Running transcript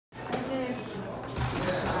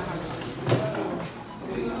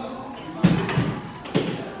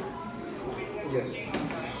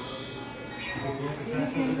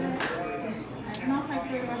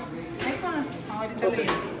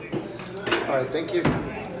right, thank you.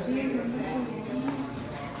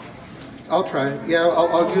 I'll try it. Yeah,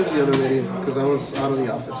 I'll use the other lady because I was out of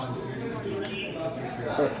the office.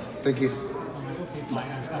 All right, thank you.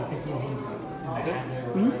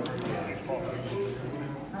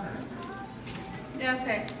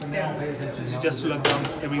 This is just to lock down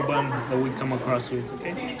everyone that we come across with,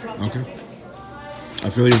 okay? Okay. I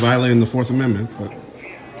feel you're violating the Fourth Amendment, but...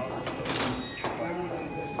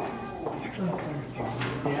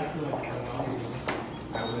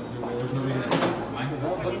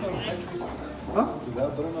 Huh? Is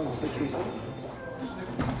that better on the 637?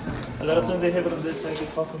 A lot of times they have it on this side, they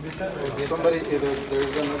pop on this side. Somebody,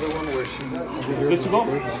 there's another one where she's at. Good to go?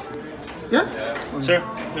 Yeah. Sir,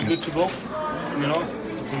 you're good to go. You know,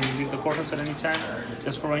 you can leave the courthouse at any time.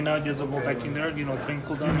 Just for right now, just don't go back in there, you know, train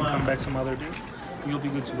cool down and come back some other day. You'll be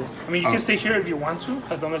good to go. I mean, you can stay here if you want to,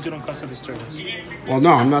 as long as you don't cause a disturbance. Well,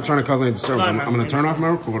 no, I'm not trying to cause any disturbance. No, I'm going to turn off my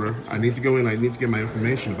recorder. I need to go in. I need to get my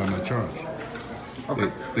information about my charge. Okay.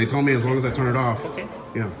 They told me as long as I turn it off. Okay.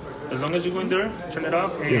 Yeah. As long as you go in there, turn it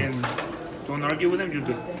off, and don't argue with them, you're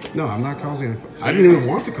good. No, I'm not causing any. I didn't even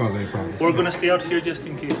want to cause any problem. We're going to stay out here just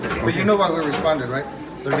in case. Okay? But you know why we responded, right?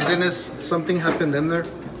 The reason is something happened in there.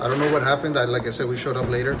 I don't know what happened. Like I said, we showed up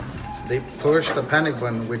later. They pushed the panic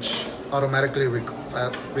button, which automatically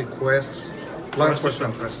requests law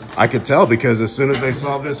enforcement presence. I could tell because as soon as they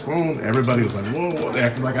saw this phone, everybody was like, whoa, whoa. They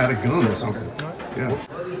acted like I had a gun or something. Yeah.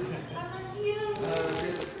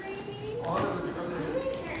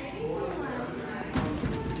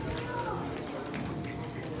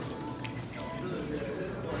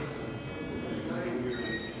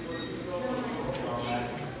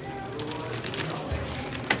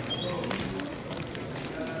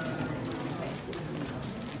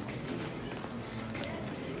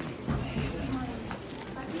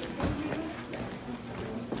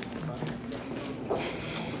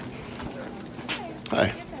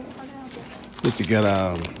 Hi. Need to get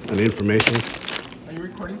an information. Are you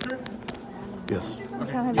recording, sir? Yes.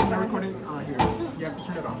 Okay. You're recording here. You have to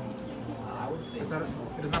turn it off. It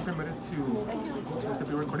is not permitted to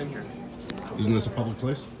be recording here. Isn't this a public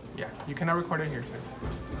place? Yeah, you cannot record it here, sir.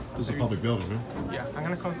 This is a public building, right? Yeah, I'm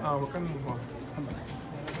gonna call. We're gonna move on. Come back.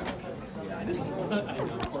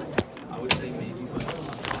 I would say maybe.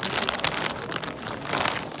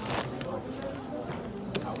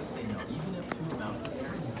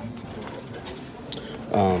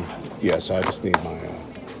 Yeah, so I just need my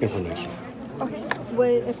information. Okay.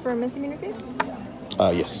 What, for a misdemeanor case?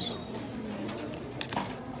 Yes.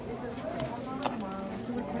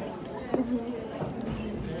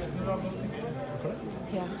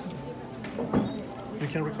 Yeah. You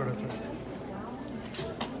can record us, right?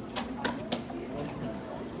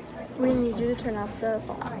 We need you to turn off the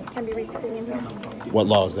phone. It can be recording in here. What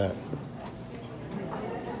law is that?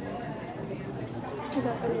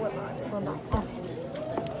 Hold on. Oh.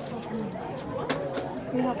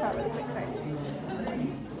 Let me help out really quick, sorry.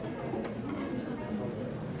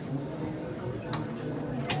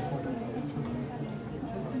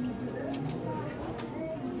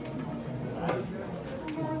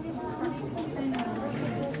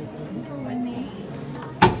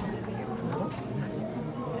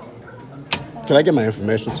 Can I get my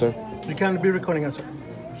information, sir? You can't be recording us, sir.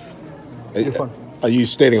 Your phone. Are you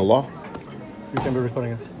stating a law? You can be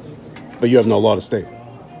recording us. But you have no law to state.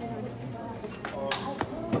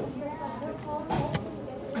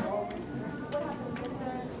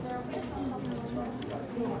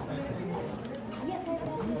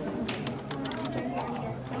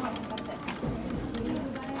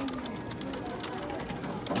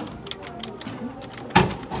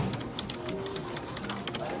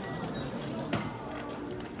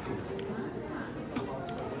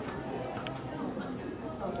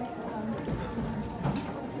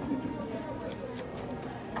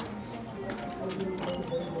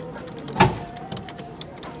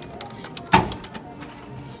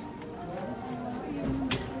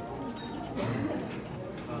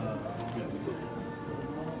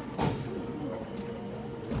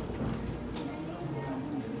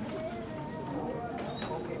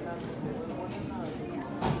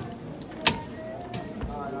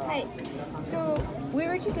 Hi. So we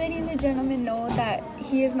were just letting the gentleman know that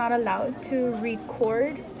he is not allowed to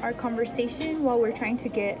record our conversation while we're trying to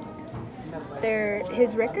get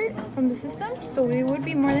his record from the system. So we would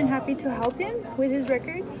be more than happy to help him with his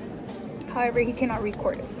records. However, he cannot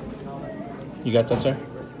record us. You got that, sir?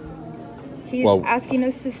 He's asking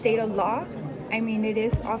us to state a law. I mean, it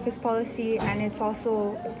is office policy, and it's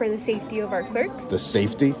also for the safety of our clerks. The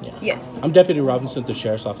safety? Yeah. Yes. I'm Deputy Robinson at the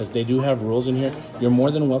Sheriff's Office. They do have rules in here. You're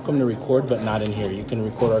more than welcome to record, but not in here. You can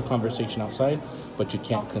record our conversation outside, but you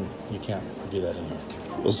can't do that in here.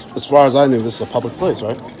 As far as I knew, this is a public place,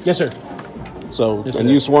 right? Yes, sir. So, Yes, and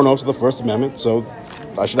sir. you swore an oath to the First Amendment, so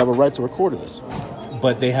I should have a right to record this.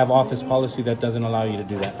 But they have office policy that doesn't allow you to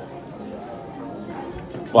do that.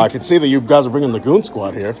 Well, I could see that you guys are bringing the goon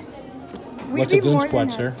squad here. We'd What's a be goon more squad,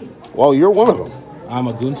 than sir? happy. Well, you're one of them. I'm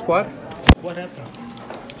a goon squad. What happened?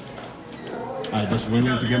 I just went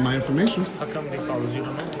in to get my information. How come they followed you?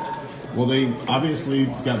 Don't know. Well, they obviously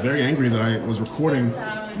got very angry that I was recording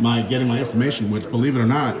getting my information, which, believe it or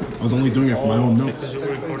not, I was only doing it for my own Because notes. you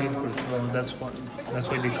were recording. That's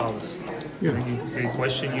why they call us. Yeah. They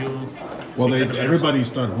question you. Well, They kind of everybody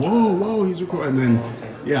started, whoa, he's recording. And then,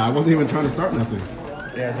 yeah, I wasn't even trying to start nothing.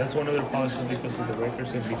 Yeah, that's one of their policies because of the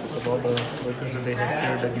records and because of all the records that they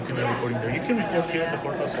have here that you cannot record in there. You can record here in the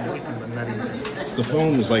courthouse and everything, but not in there. The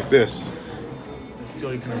phone was like this.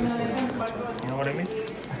 Still, you cannot record in there. You know what I mean?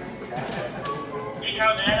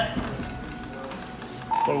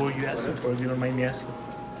 What were you asking for? You don't mind me asking.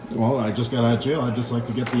 Well, I just got out of jail. I'd just like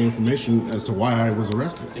to get the information as to why I was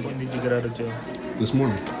arrested When did you get out of jail? this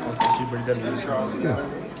morning. Okay, so you already got out of jail. Yeah.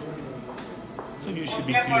 So you should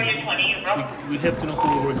be clear. We have to know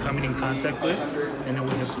who we're coming in contact with, and then we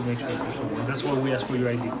have to make sure that there's someone. That's why we ask for your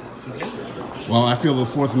ID. Okay? Well, I feel the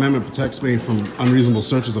Fourth Amendment protects me from unreasonable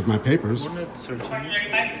searches of my papers. We're not searching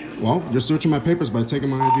you. Well, you're searching my papers by taking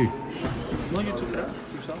my ID. No, you took it out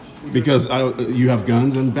yourself. Because you have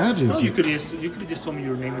guns and No, badges. you could have just told me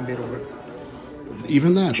your name and date of birth.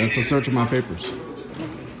 Even that's a search of my papers.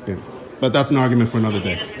 Yeah. But that's an argument for another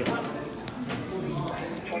day.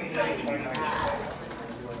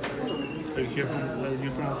 Are you here from,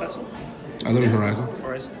 you from El Paso? I live in Horizon.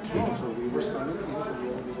 Horizon?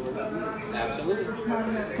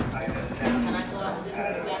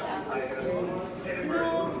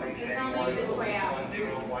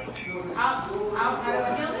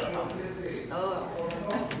 I'm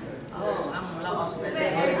lost. I'm lost. Where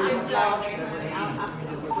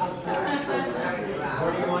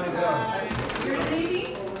do you want to go? You're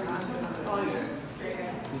leaving? Oh, yes.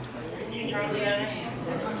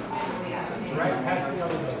 Right past the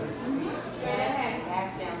other way.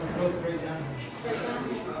 Pass down. Go straight down.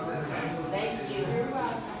 Thank you.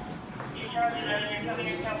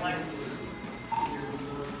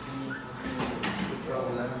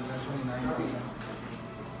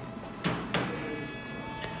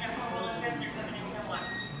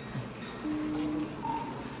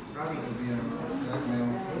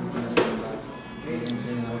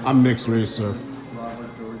 I'm mixed race, sir.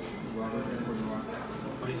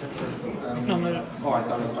 No, no. Oh, I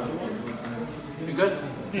thought it was talking. You good?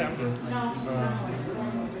 Yeah, I'm good.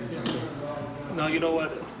 No, you know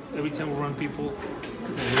what? Every time we run people,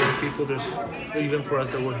 there's, even for us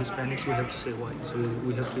that were Hispanics, we have to say white. So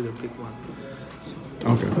we have to either pick one.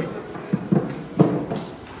 Okay.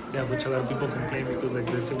 Yeah, which a lot of people complain because, like,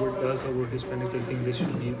 let's say we're us or we're Hispanics, they think that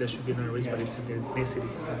should be in our race, but it's an ethnicity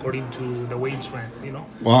according to the way it's ran, you know?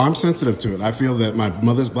 Well, I'm sensitive to it. I feel that my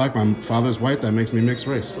mother's black, my father's white. That makes me mixed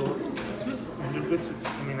race. So, you're good.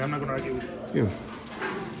 I mean, I'm not going to argue with you. Yeah.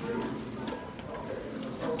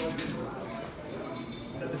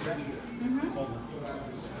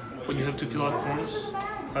 When you have to fill out forms,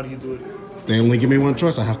 how do you do it? They only give me one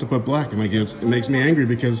choice. I have to put black, and it makes me angry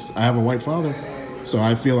because I have a white father, so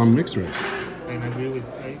I feel I'm mixed race. And I agree with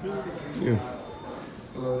you. Yeah.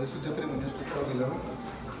 Hello, this is Deputy Munoz 2011.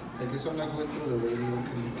 I guess I'm not going through the radio.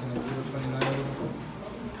 Can I give you the 29 over the phone?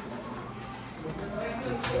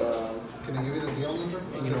 Can I give you the deal number?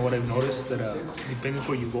 You know what I've noticed? That depending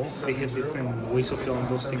where you go, they have different ways of filling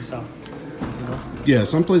those things out. You know? Yeah,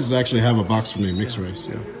 some places actually have a box for me, mixed race.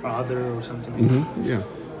 Yeah. Or other or something. Mm-hmm. Yeah.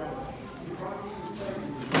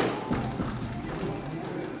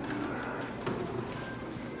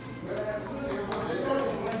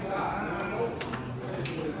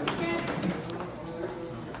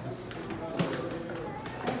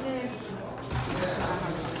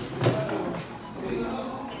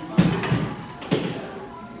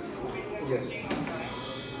 Yes.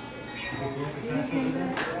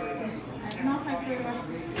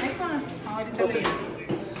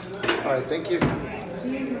 All right, thank you.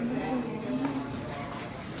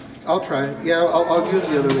 I'll try it. Yeah, I'll use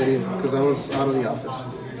the other radio because I was out of the office.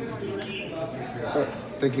 All right,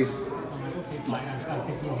 thank you.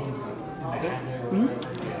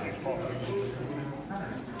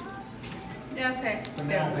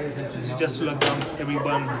 This is just to lock down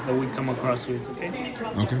everyone that we come across with, okay?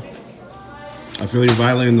 Okay. I feel you're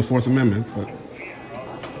violating the Fourth Amendment, but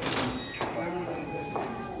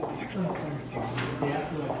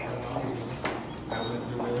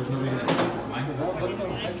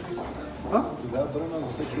Huh? Is that button on the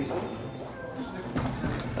 637?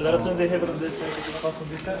 ¿Cuántos son de ejemplos de este que nos pasan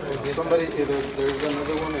de esta? Somebody, there's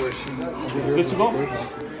another one where she's Good to go?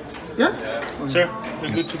 Yeah. Sir,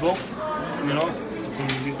 you're good to go. You know, you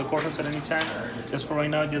can leave the courthouse at any time. Just for right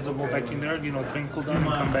now, just don't go back in there. You know, train cool down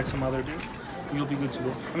and come back some other day. You'll be good to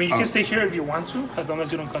go. I mean, you can stay here if you want to, as long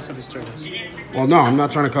as you don't cause a disturbance. Well, no, I'm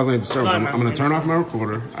not trying to cause any disturbance. No, I'm going to turn off my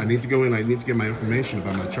recorder. I need to go in. I need to get my information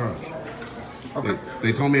about my charge. Okay.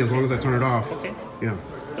 They told me as long as I turn it off. Okay. Yeah.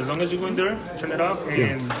 As long as you go in there, turn it off,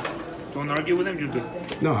 and don't argue with them, you're good.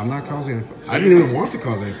 No, I'm not causing any. I didn't even want to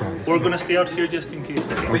cause any problem. We're gonna stay out here just in case.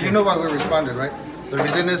 Okay? But you know why we responded, right? The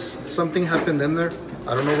reason is something happened in there.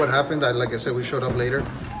 I don't know what happened. Like I said, we showed up later.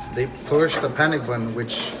 They pushed the panic button,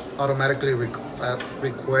 which automatically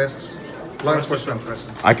requests law enforcement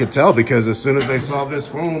presence. I could tell because as soon as they saw this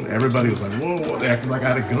phone, everybody was like, whoa, whoa. They acted like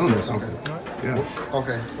I had a gun or something. Yeah.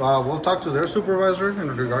 Okay. We'll talk to their supervisor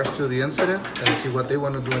in regards to the incident and see what they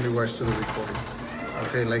want to do in regards to the recording.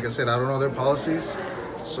 Okay. Like I said, I don't know their policies,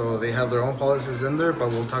 so they have their own policies in there. But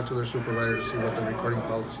we'll talk to their supervisor to see what the recording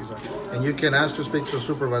policies are. And you can ask to speak to a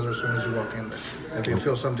supervisor as soon as you walk in there if you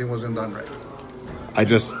feel something wasn't done right. I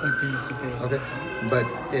just. Okay. But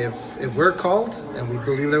if we're called and we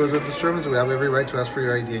believe there was a disturbance, we have every right to ask for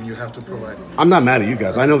your ID, and you have to provide it. I'm not mad at you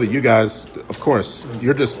guys. I know that you guys, of course,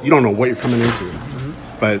 you don't know what you're coming into.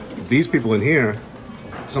 But these people in here,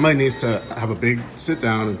 somebody needs to have a big sit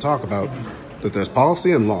down and talk about that there's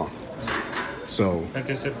policy and law. So, like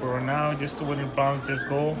I said, for now, just to avoid problems, just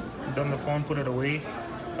go, put down the phone, put it away,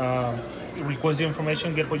 request the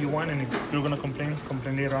information, get what you want, and if you're gonna complain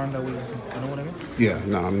later on. That way, you know what I mean? yeah,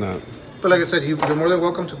 no, I'm not. But like I said, you're more than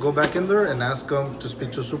welcome to go back in there and ask them to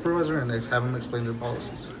speak to a supervisor and have them explain their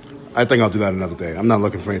policies. I think I'll do that another day. I'm not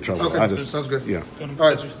looking for any trouble. Okay, I just, sounds good. Yeah. All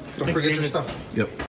right, don't forget your stuff. Yep.